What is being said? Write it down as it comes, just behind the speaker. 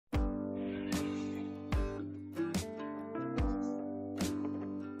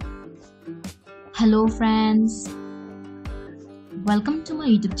Hello friends, welcome to my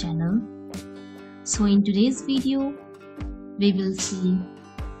YouTube channel. So in today's video, we will see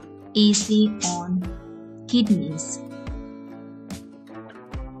essay on kidneys.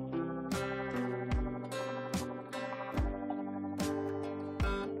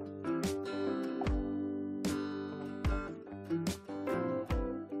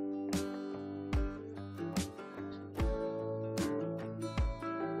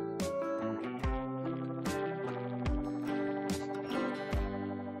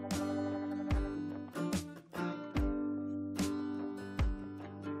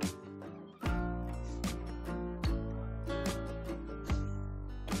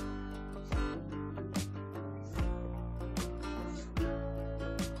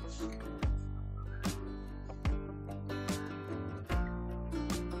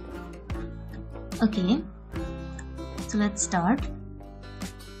 Okay, so let's start.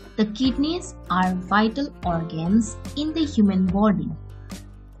 The kidneys are vital organs in the human body,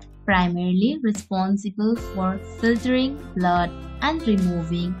 primarily responsible for filtering blood and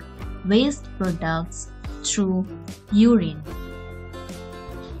removing waste products through urine.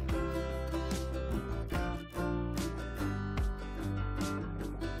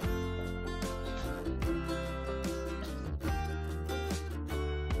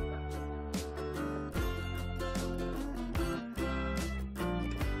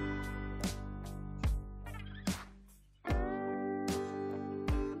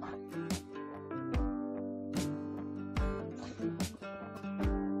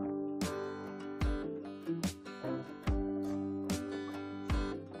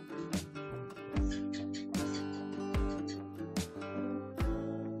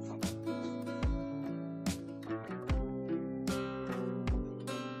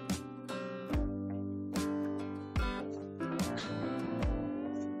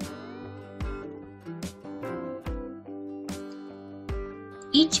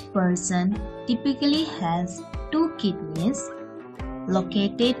 Each person typically has two kidneys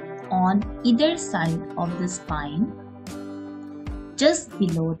located on either side of the spine, just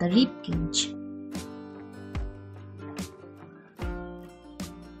below the rib cage.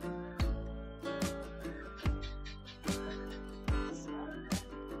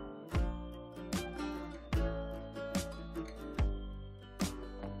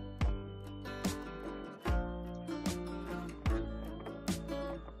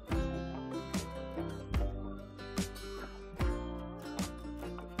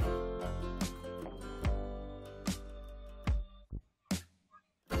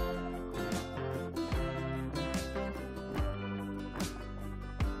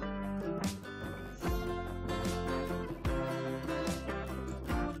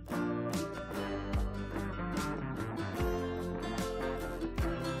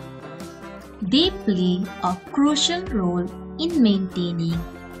 They play a crucial role in maintaining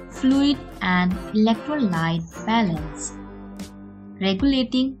fluid and electrolyte balance,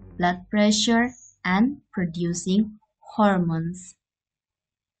 regulating blood pressure, and producing hormones.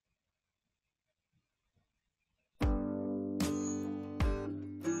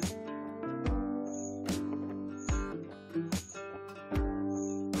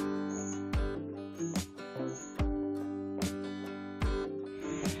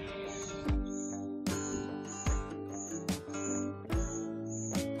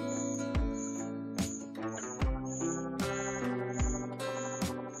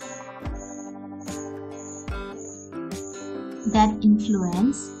 That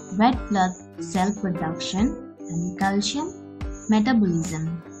influence red blood cell production and calcium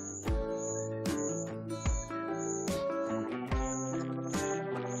metabolism.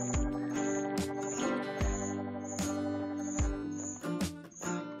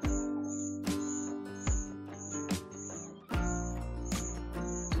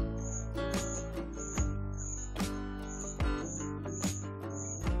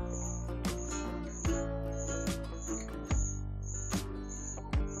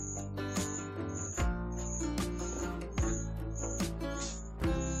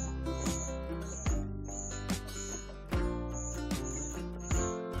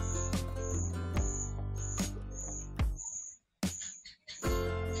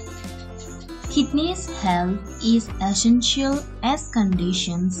 Kidneys health is essential as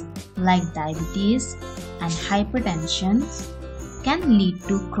conditions like diabetes and hypertension can lead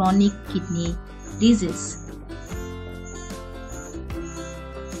to chronic kidney disease.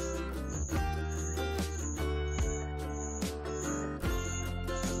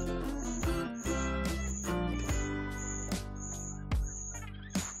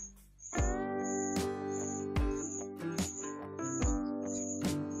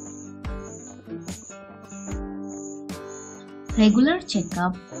 Regular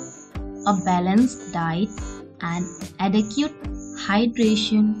checkup, a balanced diet, and adequate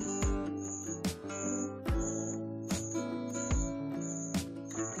hydration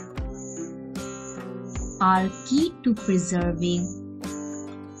are key to preserving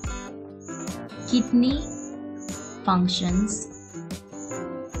kidney functions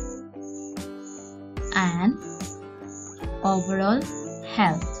and overall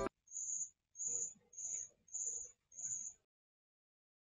health.